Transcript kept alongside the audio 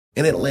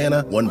In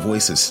Atlanta, one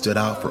voice has stood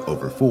out for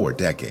over 4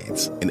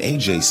 decades. An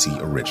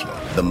AJC original,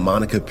 The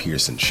Monica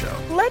Pearson Show.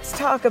 Let's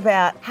talk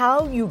about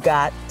how you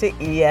got to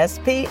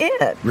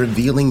ESPN.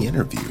 Revealing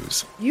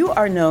interviews. You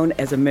are known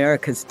as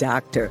America's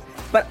doctor,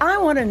 but I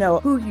want to know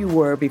who you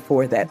were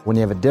before that. When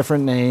you have a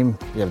different name,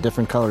 you have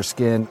different color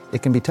skin,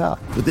 it can be tough.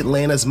 With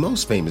Atlanta's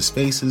most famous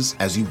faces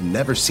as you've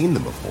never seen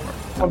them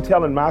before. I'm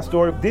telling my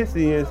story. This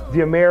is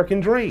the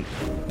American dream.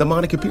 The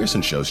Monica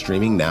Pearson Show,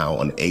 streaming now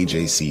on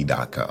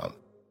AJC.com.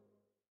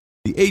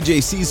 The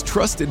AJC's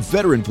trusted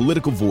veteran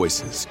political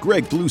voices,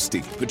 Greg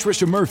Bluestein,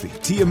 Patricia Murphy,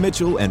 Tia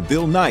Mitchell, and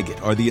Bill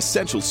Nygut, are the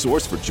essential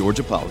source for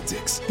Georgia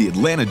politics. The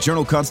Atlanta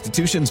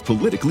Journal-Constitution's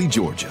Politically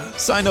Georgia.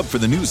 Sign up for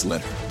the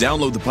newsletter,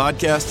 download the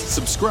podcast,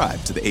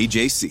 subscribe to the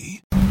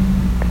AJC.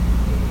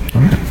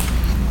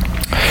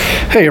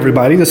 Hey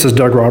everybody, this is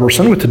Doug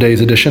Robertson with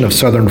today's edition of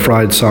Southern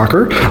Fried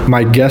Soccer.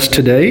 My guest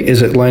today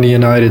is Atlanta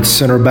United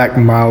center back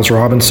Miles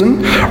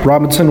Robinson.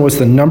 Robinson was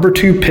the number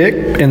 2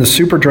 pick in the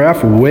Super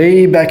Draft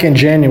way back in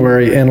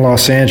January in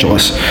Los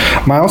Angeles.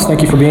 Miles,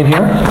 thank you for being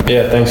here.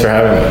 Yeah, thanks for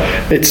having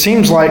me. It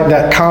seems like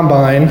that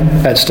combine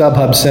at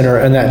StubHub Center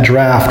and that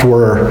draft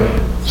were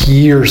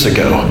years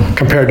ago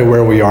compared to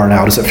where we are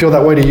now. Does it feel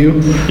that way to you?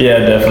 Yeah,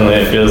 definitely.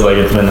 It feels like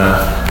it's been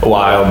a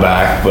while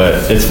back,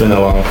 but it's been a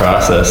long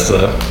process.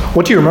 So.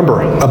 What do you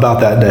remember about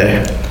that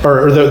day?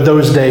 Or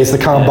those days, the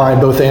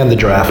combine, both and the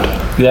draft?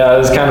 Yeah, it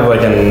was kind of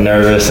like a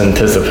nervous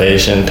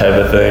anticipation type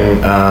of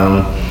thing.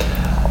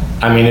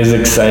 I mean, it's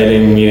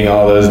exciting meeting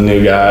all those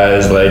new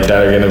guys like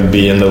that are going to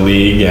be in the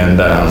league,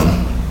 and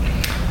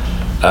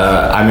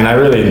I mean, I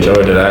really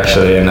enjoyed it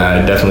actually, and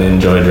I definitely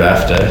enjoyed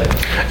draft day.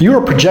 You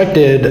were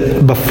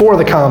projected before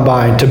the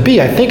combine to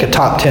be, I think, a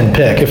top 10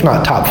 pick, if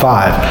not top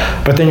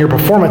 5. But then your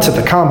performance at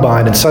the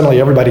combine, and suddenly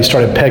everybody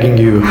started pegging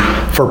you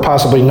for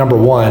possibly number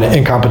 1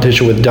 in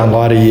competition with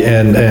Dunlawdy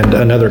and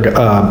another guy.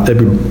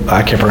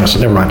 I can't pronounce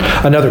it. Never mind.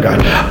 Another guy.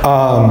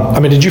 I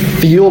mean, did you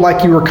feel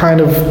like you were kind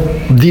of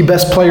the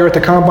best player at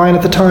the combine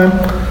at the time?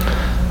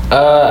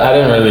 I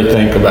didn't really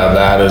think about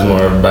that. It was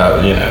more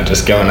about,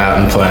 just going out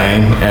and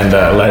playing and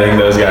letting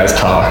those guys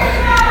talk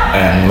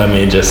and let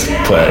me just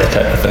play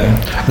type of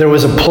thing. There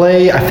was a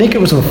play, I think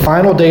it was on the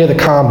final day of the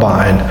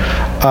combine.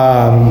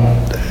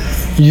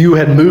 You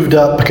had moved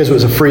up because it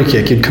was a free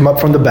kick. You'd come up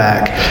from the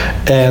back,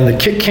 and the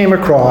kick came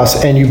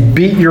across, and you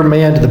beat your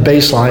man to the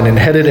baseline and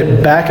headed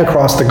it back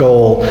across the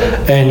goal,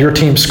 and your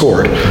team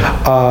scored.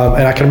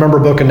 And I can remember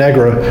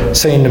Bocanegra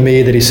saying to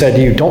me that he said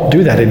to you, "Don't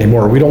do that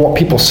anymore. We don't want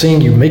people seeing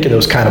you making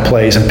those kind of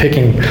plays and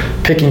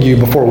picking you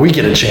before we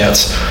get a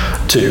chance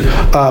to."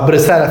 But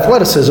it's that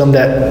athleticism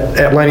that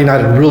Atlanta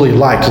United really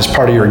liked as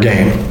part of your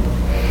game.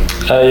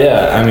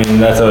 Yeah, I mean,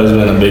 that's always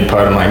been a big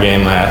part of my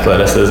game, my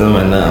athleticism,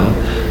 and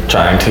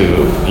trying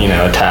to,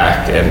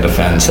 attack and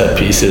defend set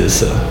pieces.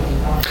 So.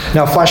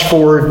 Now, flash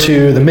forward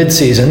to the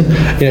midseason.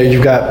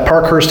 You've got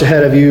Parkhurst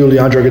ahead of you,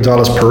 Leandro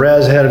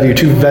Gonzalez-Perez ahead of you,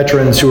 2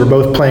 veterans who are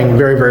both playing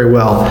very, very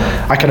well.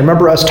 I can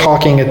remember us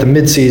talking at the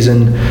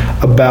midseason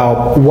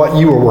about what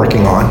you were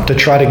working on to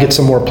try to get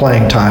some more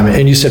playing time,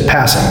 and you said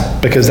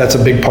passing, because that's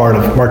a big part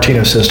of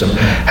Martino's system.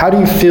 How do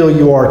you feel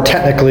you are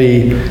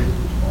technically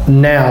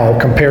now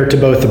compared to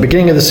both the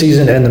beginning of the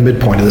season and the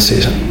midpoint of the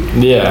season?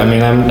 Yeah, I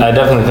mean, I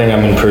definitely think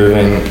I'm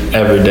improving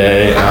every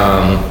day.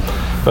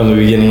 From the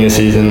beginning of the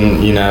season,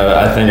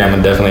 I think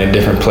I'm definitely a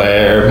different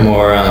player,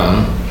 more,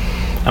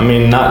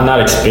 not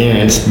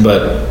experienced,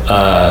 but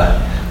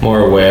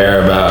more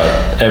aware about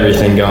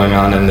everything going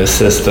on in this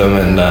system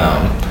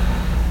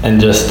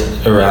and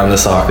just around the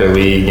soccer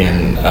league.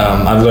 And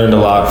I've learned a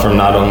lot from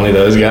not only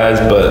those guys,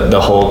 but the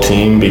whole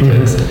team,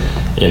 because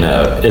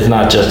it's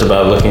not just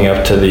about looking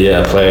up to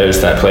the players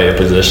that play a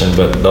position,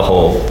 but the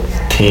whole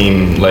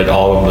team, like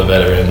all of the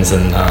veterans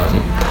and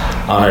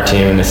on our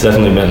team. And it's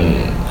definitely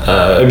been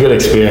a good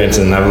experience,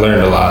 and I've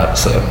learned a lot.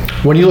 So,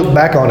 when you look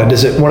back on it,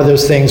 is it one of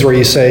those things where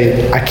you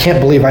say, "I can't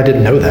believe I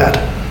didn't know that"?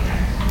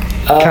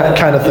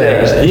 Kind of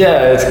thing.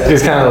 Yeah,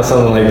 it's kind of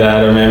something like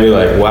that, or maybe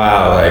like,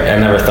 wow, like I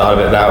never thought of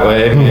it that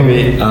way,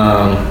 maybe.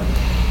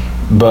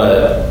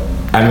 But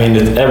I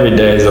mean, every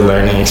day is a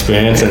learning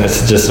experience, and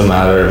it's just a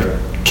matter of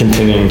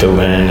continuing to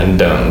learn and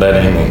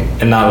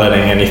not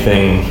letting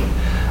anything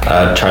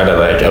try to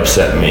like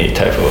upset me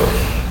type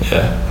of.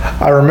 Yeah.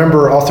 I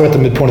remember also at the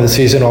midpoint of the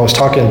season, I was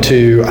talking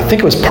to, I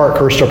think it was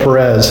Parkhurst or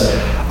Perez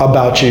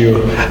about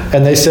you,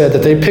 and they said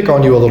that they pick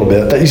on you a little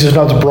bit, that you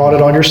sometimes brought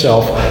it on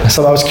yourself.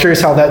 So I was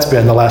curious how that's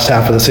been the last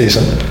half of the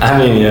season. I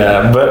mean,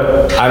 yeah,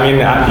 but I mean,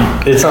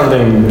 it's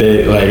something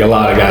like a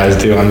lot of guys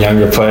do on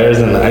younger players,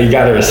 and you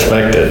got to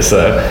respect it.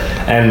 So,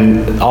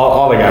 and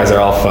all the guys are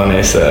all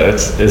funny, so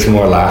it's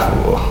more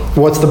laughable.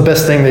 What's the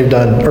best thing they've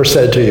done or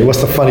said to you? What's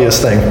the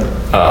funniest thing?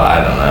 Oh,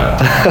 I don't know.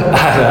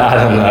 I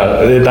don't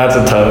know. That's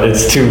a tough.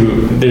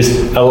 There's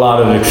a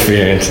lot of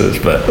experiences,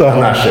 but I'm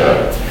not sure.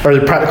 Are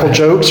there practical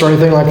jokes or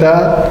anything like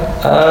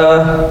that?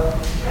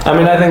 I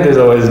mean, I think there's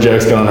always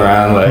jokes going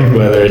around, like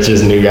whether it's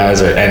just new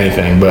guys or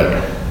anything. But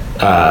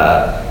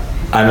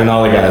I mean,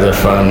 all the guys are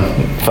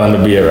fun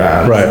to be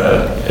around. Right.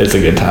 So it's a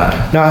good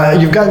time. Now,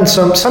 you've gotten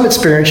some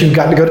experience. You've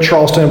gotten to go to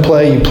Charleston and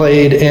play. You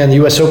played in the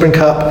U.S. Open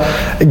Cup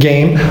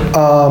game.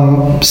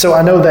 So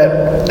I know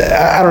that,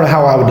 I don't know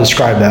how I would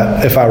describe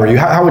that if I were you.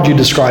 How would you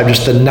describe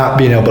just the not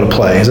being able to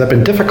play? Has that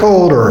been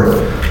difficult, or?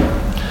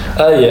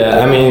 Yeah,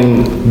 I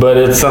mean, but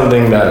it's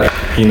something that,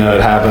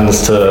 it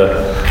happens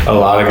to a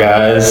lot of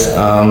guys,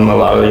 a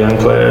lot of young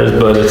players,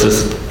 but it's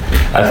just,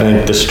 I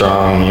think the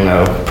strong,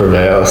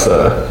 prevail.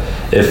 So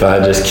if I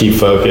just keep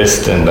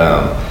focused and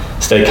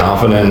stay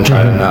confident and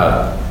try to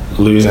not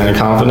lose any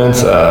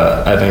confidence,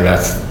 I think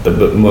that's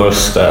the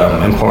most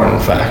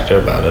important factor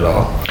about it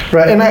all.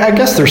 Right, and I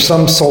guess there's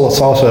some solace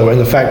also in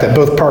the fact that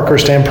both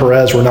Parkhurst and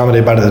Perez were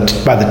nominated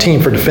by the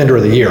team for Defender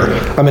of the Year.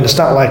 I mean, it's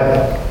not like,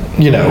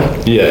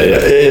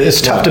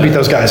 it's tough to beat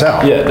those guys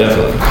out. Yeah,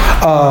 definitely.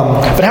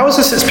 But how has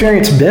this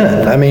experience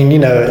been? I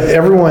mean,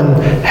 everyone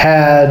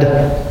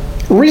had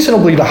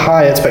reasonably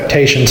high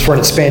expectations for an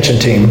expansion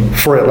team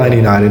for Atlanta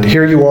United.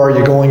 Here you are,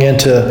 you're going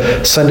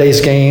into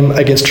Sunday's game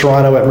against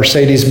Toronto at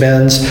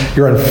Mercedes-Benz.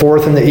 You're in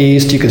 4th in the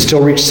East. You could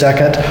still reach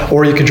 2nd,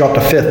 or you could drop to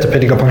 5th,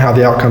 depending upon how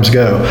the outcomes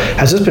go.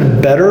 Has this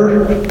been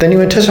better than you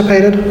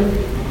anticipated?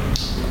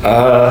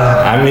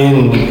 I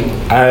mean,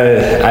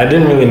 I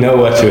didn't really know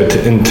what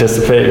to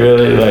anticipate,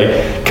 really,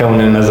 like coming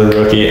in as a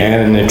rookie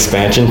and an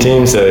expansion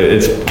team, so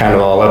it's kind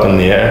of all up in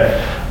the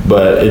air.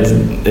 But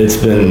it's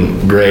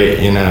been great,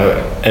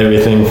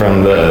 everything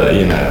from the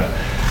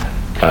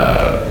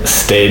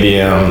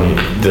stadium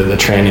to the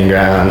training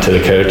ground to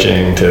the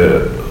coaching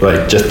to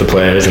like just the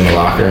players in the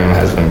locker room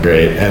has been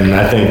great, and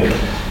I think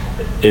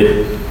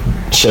it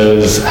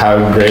shows how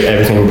great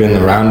everything's been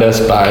around us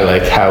by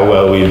like how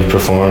well we've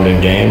performed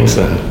in games.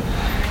 And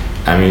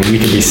I mean, we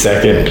could be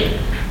 2nd,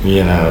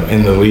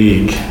 in the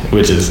league,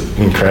 which is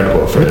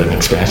incredible for an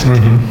expansion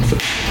team. So.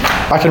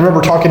 I can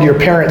remember talking to your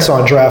parents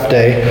on draft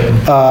day,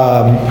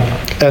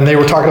 and they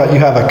were talking about you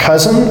have a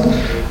cousin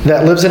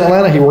that lives in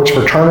Atlanta. He works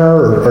for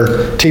Turner or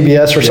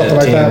TBS or something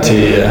like that.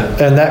 Yeah.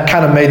 And that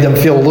kind of made them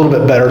feel a little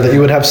bit better that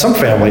you would have some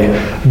family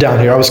down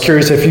here. I was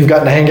curious if you've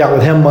gotten to hang out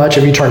with him much.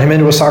 Have you turned him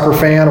into a soccer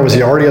fan, or was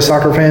he already a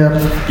soccer fan?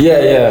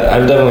 Yeah.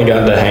 I've definitely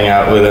gotten to hang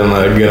out with him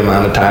a good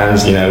amount of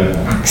times.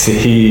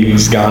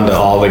 He's gone to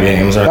all the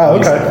games, or at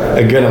least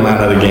a good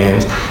amount of the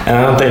games. And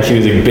I don't think he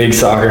was a big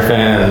soccer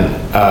fan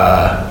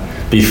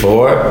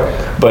before,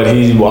 but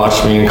he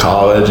watched me in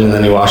college, and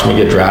then he watched me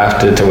get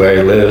drafted to where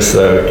he lives,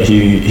 so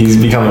he's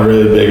become a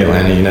really big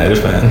Atlanta United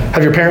fan.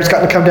 Have your parents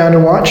gotten to come down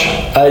and watch?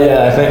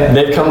 Yeah, I think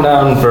they've come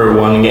down for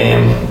one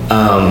game,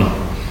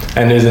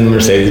 and it was in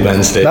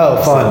Mercedes-Benz Stadium. Oh,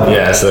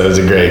 fun. So it was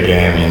a great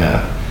game,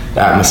 The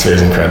atmosphere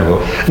is incredible.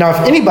 Now, if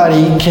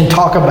anybody can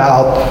talk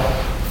about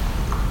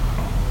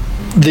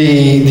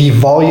the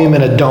volume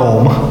in a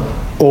dome,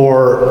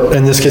 or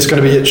in this case,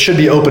 it should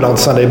be open on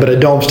Sunday, but a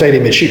dome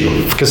stadium, it's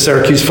you, because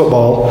Syracuse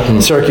football,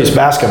 Syracuse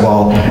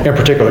basketball in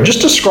particular. Just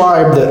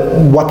describe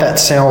what that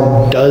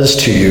sound does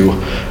to you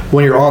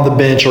when you're on the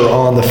bench or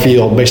on the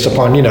field, based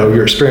upon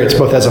your experience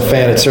both as a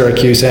fan at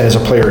Syracuse and as a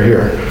player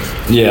here.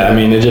 Yeah, I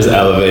mean, it just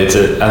elevates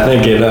it. I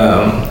think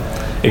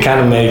it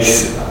kind of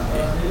makes,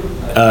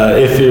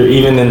 if you're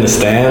even in the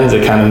stands,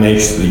 it kind of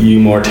makes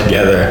you more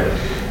together,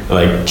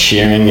 like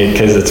cheering it,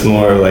 because it's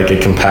more like a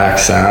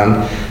compact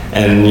sound.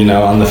 And,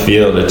 on the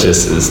field, it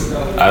just is,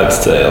 I'd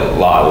say, a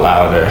lot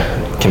louder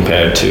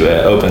compared to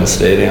an open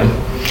stadium.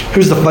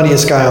 Who's the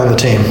funniest guy on the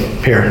team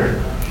here?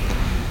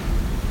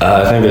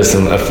 I think there's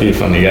a few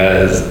funny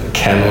guys.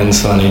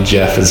 Kenwin's funny.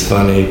 Jeff is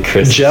funny.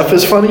 Chris. Jeff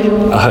is funny?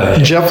 Yeah.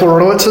 Jeff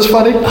Lorenowitz is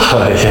funny?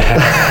 Oh,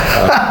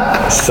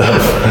 yeah. So.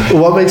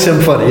 What makes him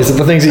funny? Is it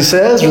the things he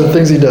says or the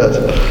things he does?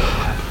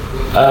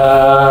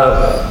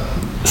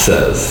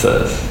 Says.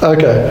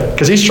 Okay,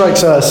 because he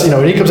strikes us,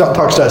 when he comes out and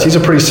talks to us, he's a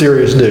pretty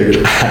serious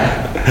dude.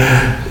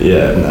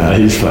 Yeah, no,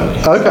 he's funny.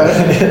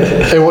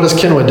 Okay. And what does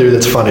Kenwin do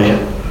that's funny?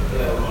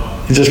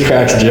 He just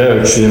cracks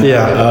jokes.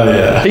 Yeah. Oh,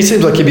 yeah. He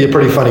seems like he'd be a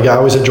pretty funny guy. I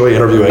always enjoy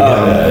interviewing him.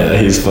 Yeah,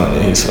 he's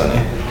funny.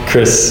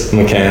 Chris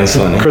McCann's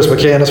funny. Chris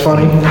McCann is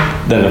funny.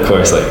 Then, of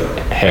course, like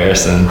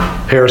Harrison.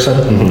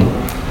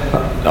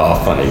 Mm-hmm. All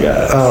funny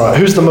guys. All right.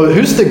 Who's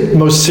the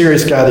most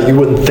serious guy that you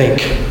wouldn't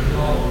think?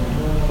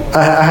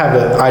 I have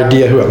an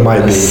idea who it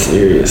might be.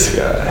 Serious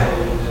guy.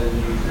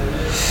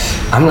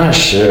 I'm not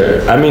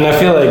sure. I mean, I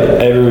feel like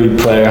every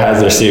player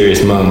has their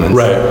serious moments.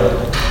 Right.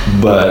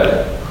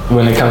 But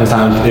when it comes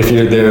time, if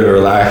you're there to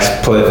relax,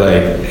 play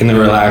like in the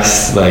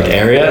relaxed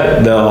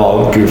area, they'll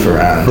all goof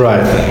around.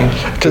 Right.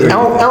 Because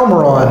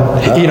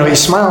Almiron, he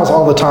smiles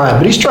all the time,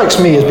 but he strikes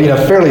me as being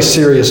a fairly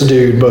serious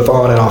dude, both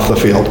on and off the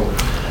field.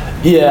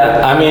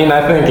 Yeah, I mean,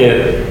 I think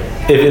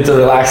if it's a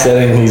relaxed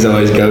setting, he's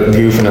always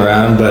goofing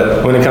around.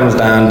 But when it comes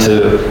down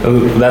to,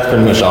 that's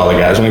pretty much all the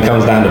guys. When it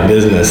comes down to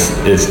business,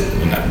 it's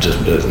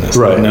just business.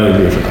 Right. No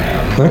goofing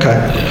around. Okay.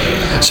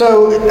 Yeah.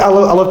 So I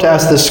love to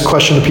ask this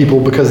question to people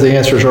because the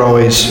answers are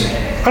always,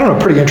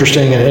 pretty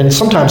interesting and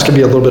sometimes can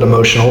be a little bit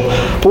emotional.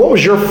 But what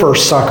was your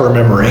first soccer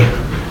memory?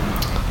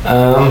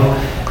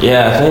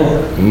 Yeah, I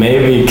think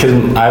maybe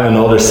because I have an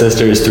older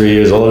sister who's 3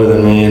 years older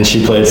than me, and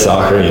she played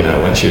soccer,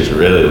 when she was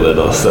really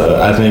little.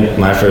 So I think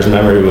my first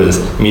memory was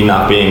me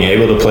not being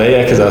able to play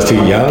yet because I was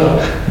too young,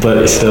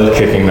 but still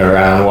kicking her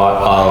around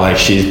while like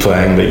she's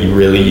playing the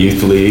really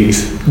youth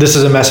leagues. This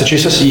is in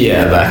Massachusetts?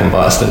 Yeah, back in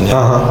Boston. Yeah.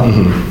 Uh-huh.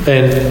 Mm-hmm.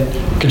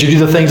 And could you do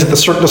the things that the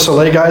Cirque du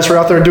Soleil guys are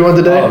out there doing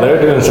today? Oh,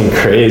 they're doing some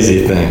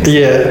crazy things.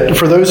 Yeah,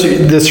 for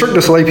the Cirque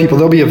du Soleil people,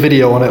 there'll be a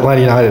video on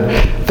Atlanta United.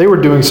 They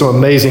were doing some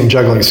amazing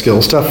juggling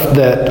skills, stuff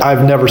that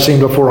I've never seen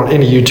before on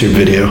any YouTube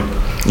video.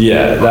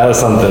 Yeah, that was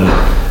something.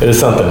 It was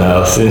something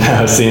else,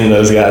 seeing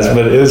those guys.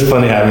 But it was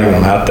funny having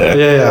them out there.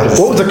 Yeah.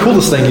 What was the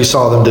coolest thing you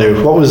saw them do?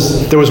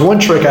 There was one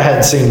trick I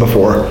hadn't seen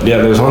before. Yeah,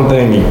 there was one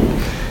thing.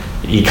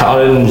 He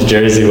caught it in his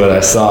jersey, what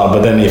I saw,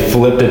 but then he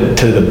flipped it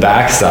to the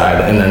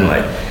backside and then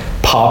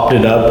popped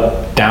it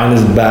up down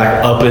his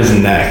back, up his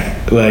neck.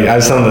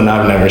 That's something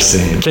I've never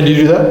seen. Can you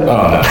do that? Oh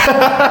no,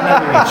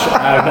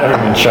 I've never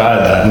even tried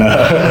that. No.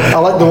 I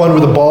like the one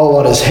with the ball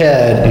on his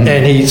head,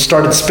 and he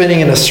started spinning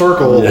in a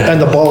circle,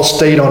 and the ball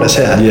stayed on his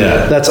head.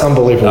 Yeah, that's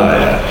unbelievable.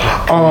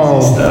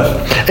 Oh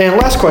yeah. And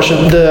last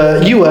question: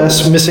 the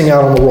U.S. missing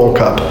out on the World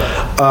Cup.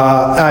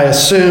 I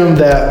assume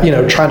that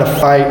trying to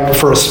fight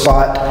for a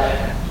spot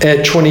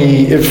at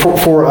 20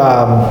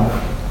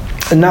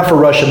 not for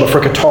Russia, but for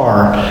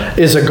Qatar,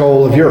 is a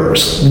goal of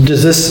yours.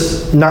 Does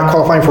this not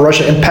qualifying for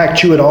Russia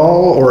impact you at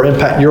all, or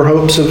impact your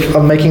hopes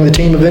of making the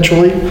team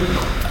eventually?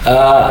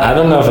 I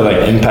don't know if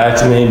it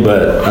impacts me,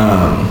 but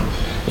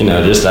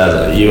just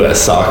as a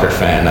U.S. soccer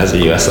fan, as a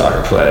U.S.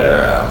 soccer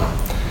player,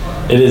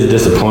 it is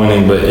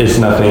disappointing. But it's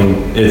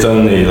nothing. It's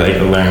only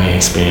a learning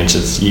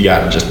experience. You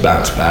got to just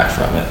bounce back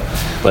from it,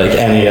 like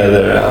any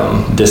other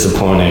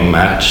disappointing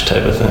match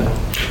type of thing.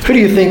 Who do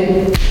you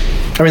think?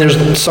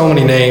 There's so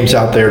many names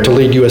out there to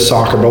lead U.S.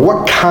 soccer, but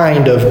what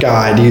kind of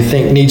guy do you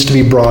think needs to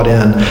be brought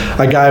in?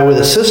 A guy with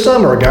a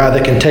system, or a guy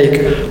that can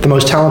take the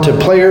most talented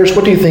players?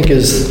 What do you think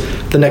is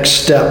the next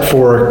step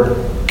for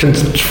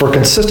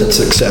consistent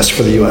success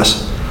for the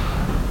U.S.?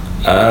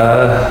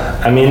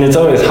 It's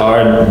always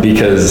hard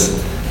because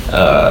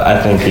I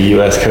think the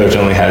U.S. coach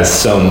only has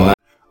so much.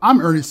 I'm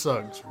Ernie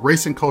Suggs,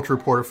 race and culture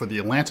reporter for the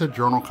Atlanta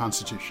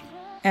Journal-Constitution.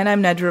 And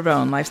I'm Nedra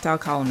Ravone, lifestyle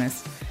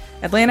columnist.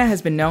 Atlanta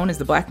has been known as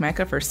the Black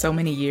Mecca for so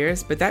many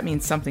years, but that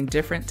means something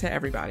different to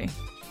everybody.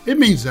 It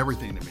means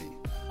everything to me.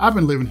 I've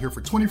been living here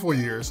for 24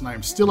 years, and I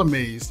am still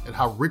amazed at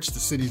how rich the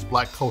city's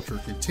Black culture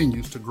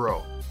continues to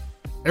grow.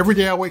 Every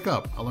day I wake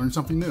up, I learn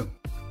something new.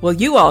 Well,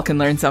 you all can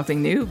learn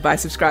something new by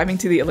subscribing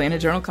to the Atlanta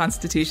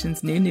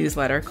Journal-Constitution's new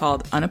newsletter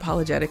called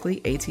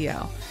Unapologetically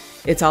ATL.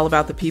 It's all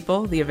about the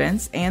people, the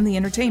events, and the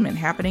entertainment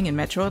happening in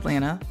Metro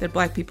Atlanta that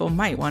Black people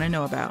might want to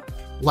know about.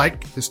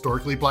 Like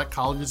historically Black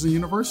colleges and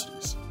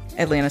universities.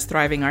 Atlanta's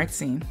thriving art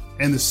scene.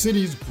 And the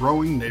city's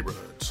growing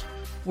neighborhoods.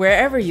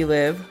 Wherever you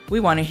live,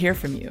 we want to hear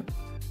from you.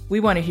 We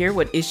want to hear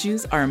what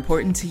issues are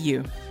important to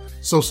you.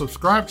 So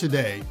subscribe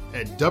today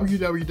at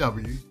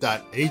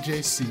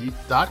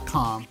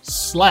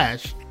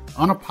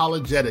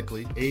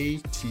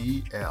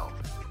www.ajc.com/unapologeticallyATL.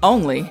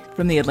 Only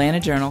from the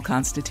Atlanta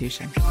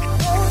Journal-Constitution.